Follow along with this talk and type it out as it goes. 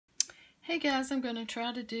Hey guys, I'm going to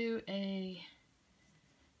try to do a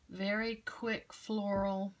very quick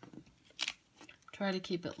floral. Try to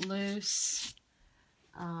keep it loose.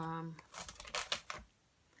 I've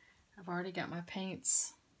already got my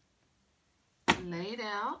paints laid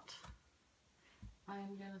out.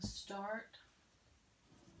 I'm going to start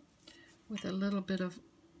with a little bit of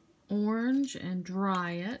orange and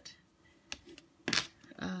dry it.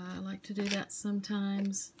 I like to do that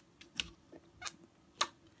sometimes.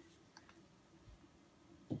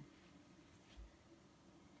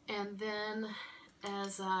 And then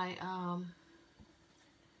as I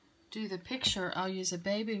do the picture, I'll use a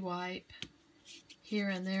baby wipe here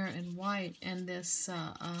and there in white, and this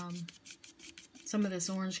some of this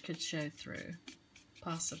orange could show through,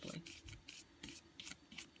 possibly.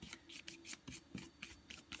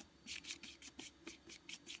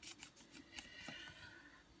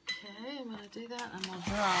 Okay, I'm going to do that. I'm going to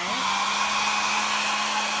dry it.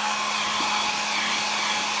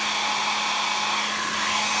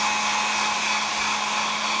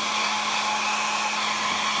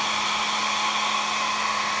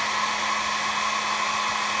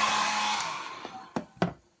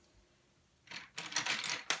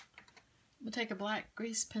 I'm going to take a black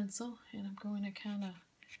grease pencil and I'm going to kind of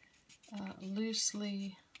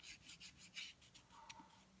loosely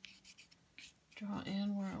draw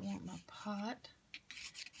in where I want my pot,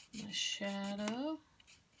 my shadow.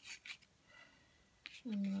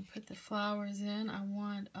 I'm going to put the flowers in. I'm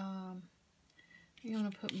going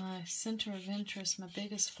to put my center of interest, my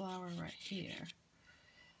biggest flower right here.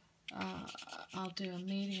 I'll do a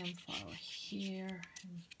medium flower here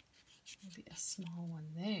and maybe a small one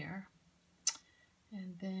there.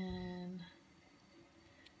 And then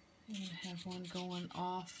I'm going to have one going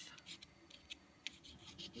off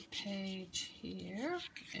the page here,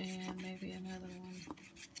 and maybe another one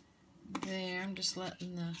there. I'm just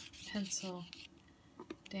letting the pencil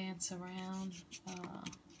dance around. Flower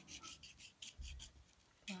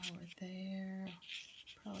there,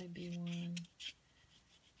 probably be one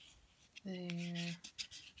there,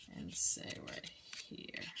 and say right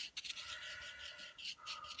here.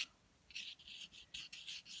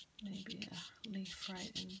 Maybe a leaf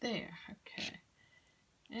right in there. Okay.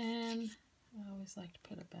 And I always like to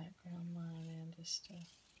put a background line in just to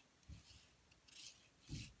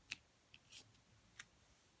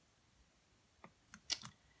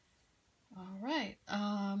all right.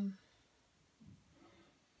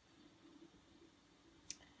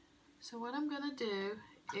 So what I'm going to do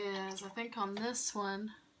is, I think on this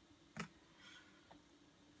one,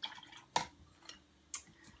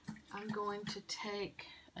 I'm going to take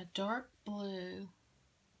a dark blue,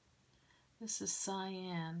 this is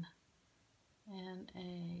cyan, and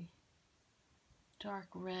a dark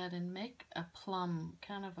red, and make a plum,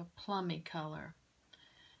 kind of a plummy color.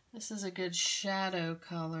 This is a good shadow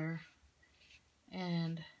color,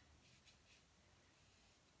 and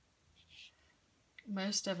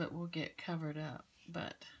most of it will get covered up,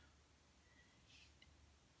 but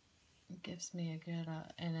it gives me a good,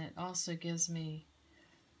 and it also gives me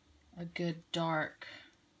a good dark.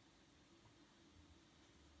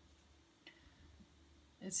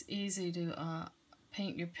 It's easy to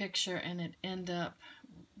paint your picture and it end up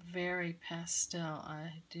very pastel.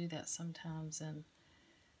 I do that sometimes, and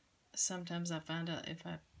sometimes I find out if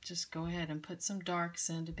I just go ahead and put some darks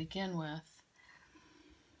in to begin with,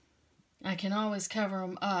 I can always cover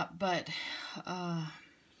them up, but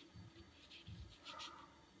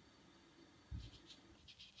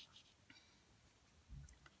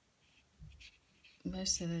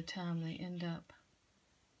most of the time they end up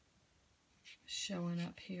showing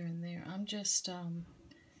up here and there. I'm just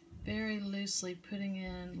very loosely putting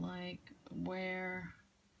in like where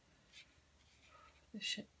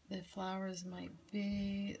the flowers might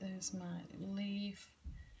be. There's my leaf,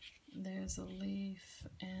 there's a leaf,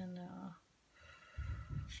 and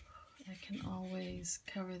I can always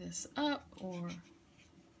cover this up or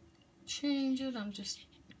change it. I'm just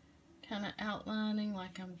kind of outlining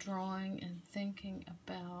like I'm drawing and thinking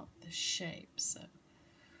about the shape. So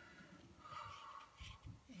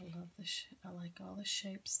I love I like all the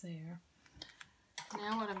shapes there.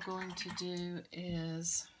 Now what I'm going to do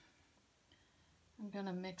is I'm going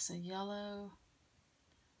to mix a yellow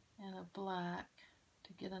and a black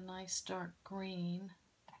to get a nice dark green.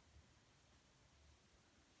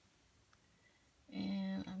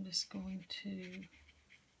 And I'm just going to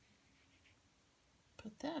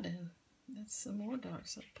put that in. That's some more dark,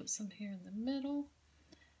 so I'll put some here in the middle.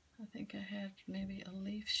 I think I had maybe a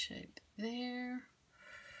leaf shape there.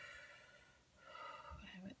 I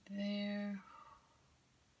have it there.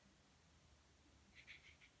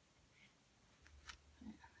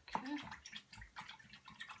 Okay.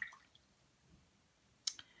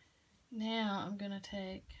 now I'm going to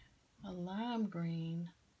take a lime green,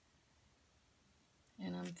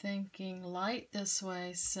 and I'm thinking light this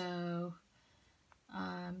way, so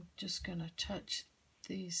I'm just going to touch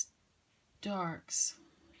these darks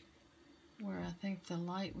where I think the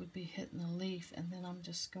light would be hitting the leaf, and then I'm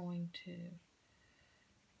just going to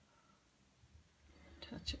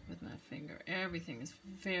touch it with my finger. Everything is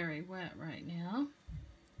very wet right now,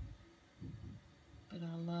 but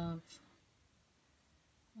I love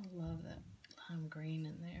that lime green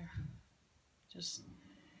in there. Just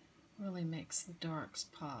really makes the darks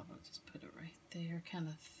pop. I'll just put it right there, kind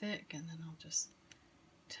of thick, and then I'll just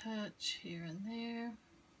touch here and there.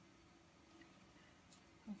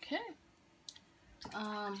 Okay.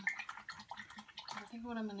 I think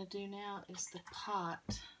what I'm going to do now is the pot,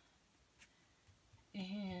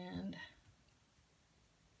 and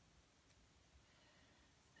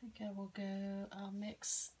I think I will go, I'll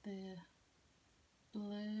mix the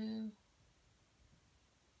blue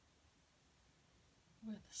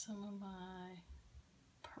with some of my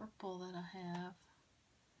purple that I have.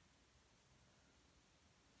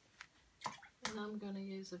 And I'm going to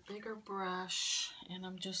use a bigger brush, and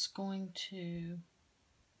I'm just going to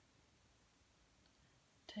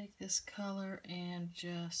take this color and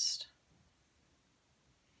just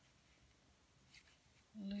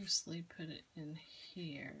loosely put it in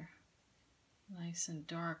here. Nice and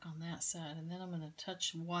dark on that side. And then I'm going to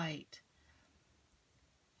touch white,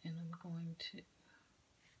 and I'm going to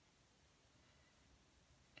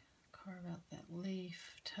carve out that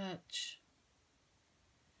leaf, touch.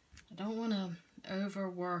 I don't want to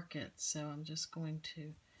overwork it, so I'm just going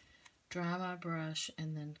to dry my brush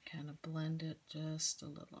and then kind of blend it just a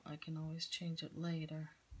little. I can always change it later,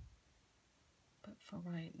 but for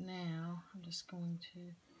right now, I'm just going to,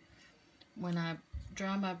 when I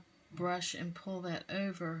dry my brush and pull that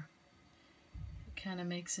over, it kind of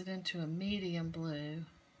makes it into a medium blue,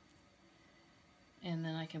 and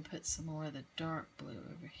then I can put some more of the dark blue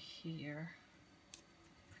over here.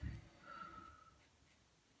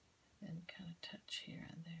 And kind of touch here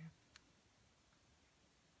and there.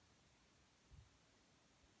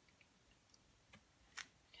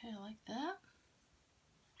 Okay, I like that.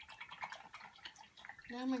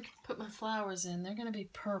 Now I'm going to put my flowers in. They're going to be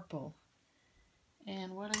purple.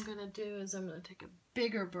 And what I'm going to do is I'm going to take a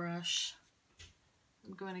bigger brush.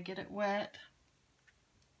 I'm going to get it wet.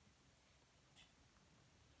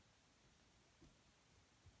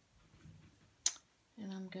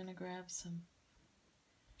 And I'm going to grab some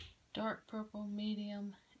dark purple,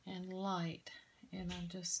 medium, and light. And I'm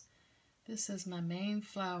just, this is my main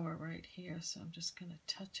flower right here, so I'm just going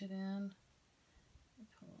to touch it in.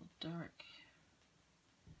 Put a little dark,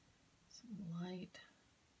 some light.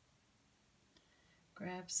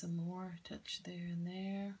 Grab some more, touch there and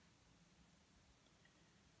there.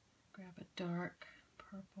 Grab a dark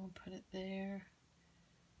purple, put it there,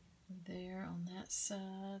 and there on that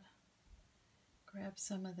side. Grab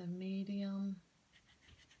some of the medium.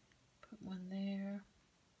 Put one there,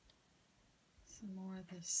 some more of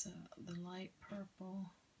this, the light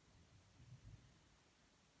purple.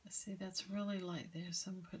 See, that's really light there,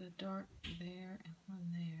 so I'm going to put a dark there and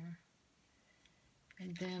one there.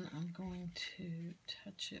 And then I'm going to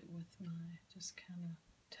touch it with my, just kind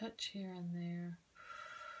of touch here and there.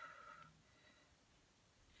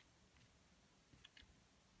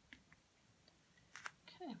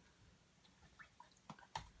 Okay.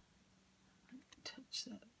 Touch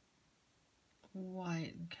that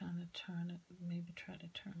white and kind of turn it, maybe try to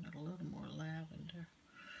turn it a little more lavender.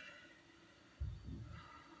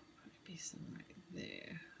 Maybe some right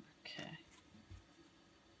there. Okay.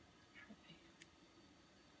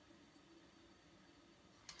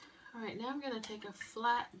 Alright, now I'm going to take a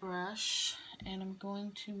flat brush and I'm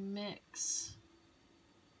going to mix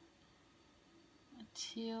a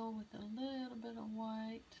teal with a little bit of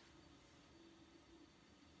white.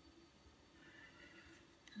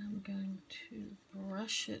 I'm going to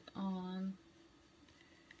brush it on.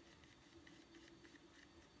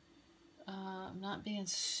 I'm not being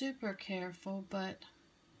super careful, but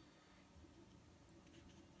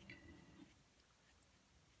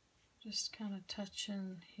just kind of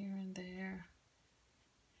touching here and there.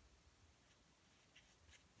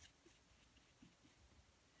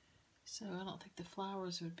 So I don't think the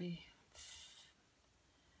flowers would be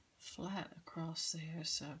flat across there,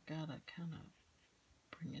 so I've got to kind of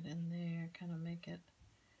bring it in there, kind of make it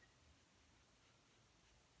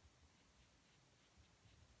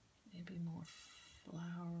maybe more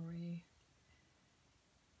flowery.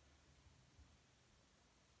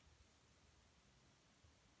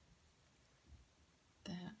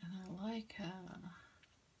 That, and I like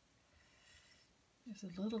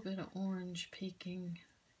There's a little bit of orange peeking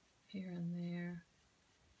here and there.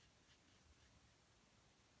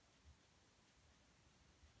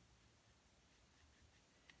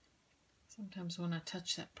 Sometimes when I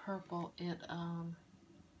touch that purple, it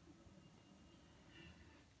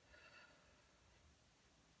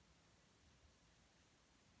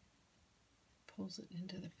pulls it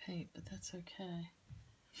into the paint, but that's okay.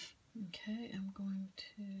 Okay, I'm going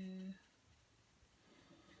to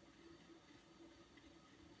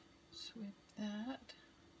sweep that.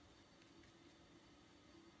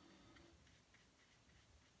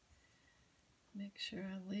 Make sure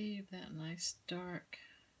I leave that nice dark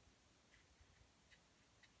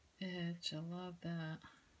edge. I love that.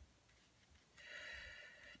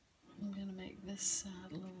 I'm going to make this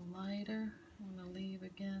side a little lighter. I'm going to leave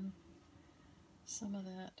again some of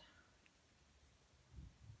that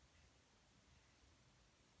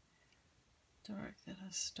dark that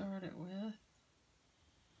I started with.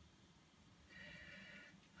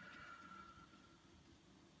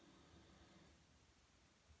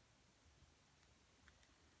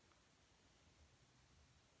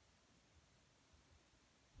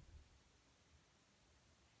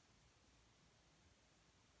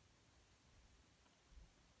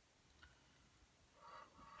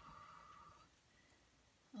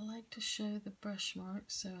 I like to show the brush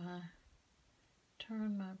marks, so I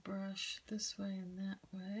turn my brush this way and that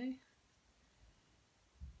way.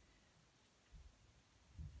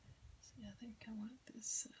 See, I think I want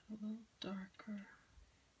this a little darker.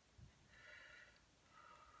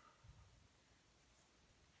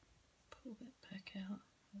 Pull that back out.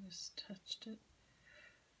 I just touched it.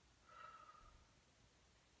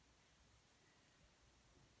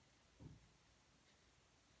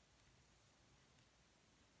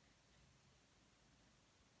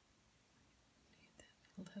 Need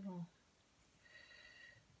that little.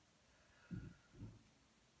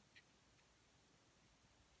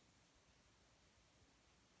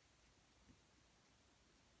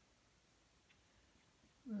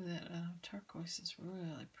 Ooh, that turquoise is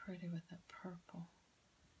really pretty with that purple.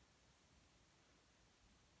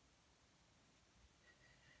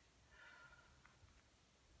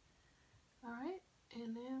 Alright,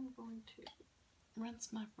 and now I'm going to rinse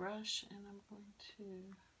my brush and I'm going to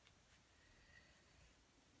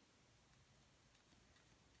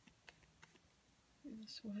do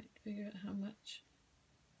this white, figure out how much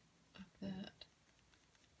of that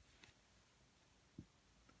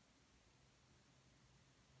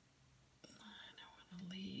I don't want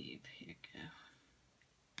to leave. Here you go.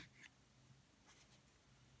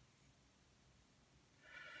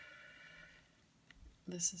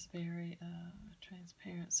 This is very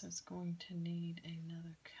transparent, so it's going to need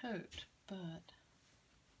another coat, but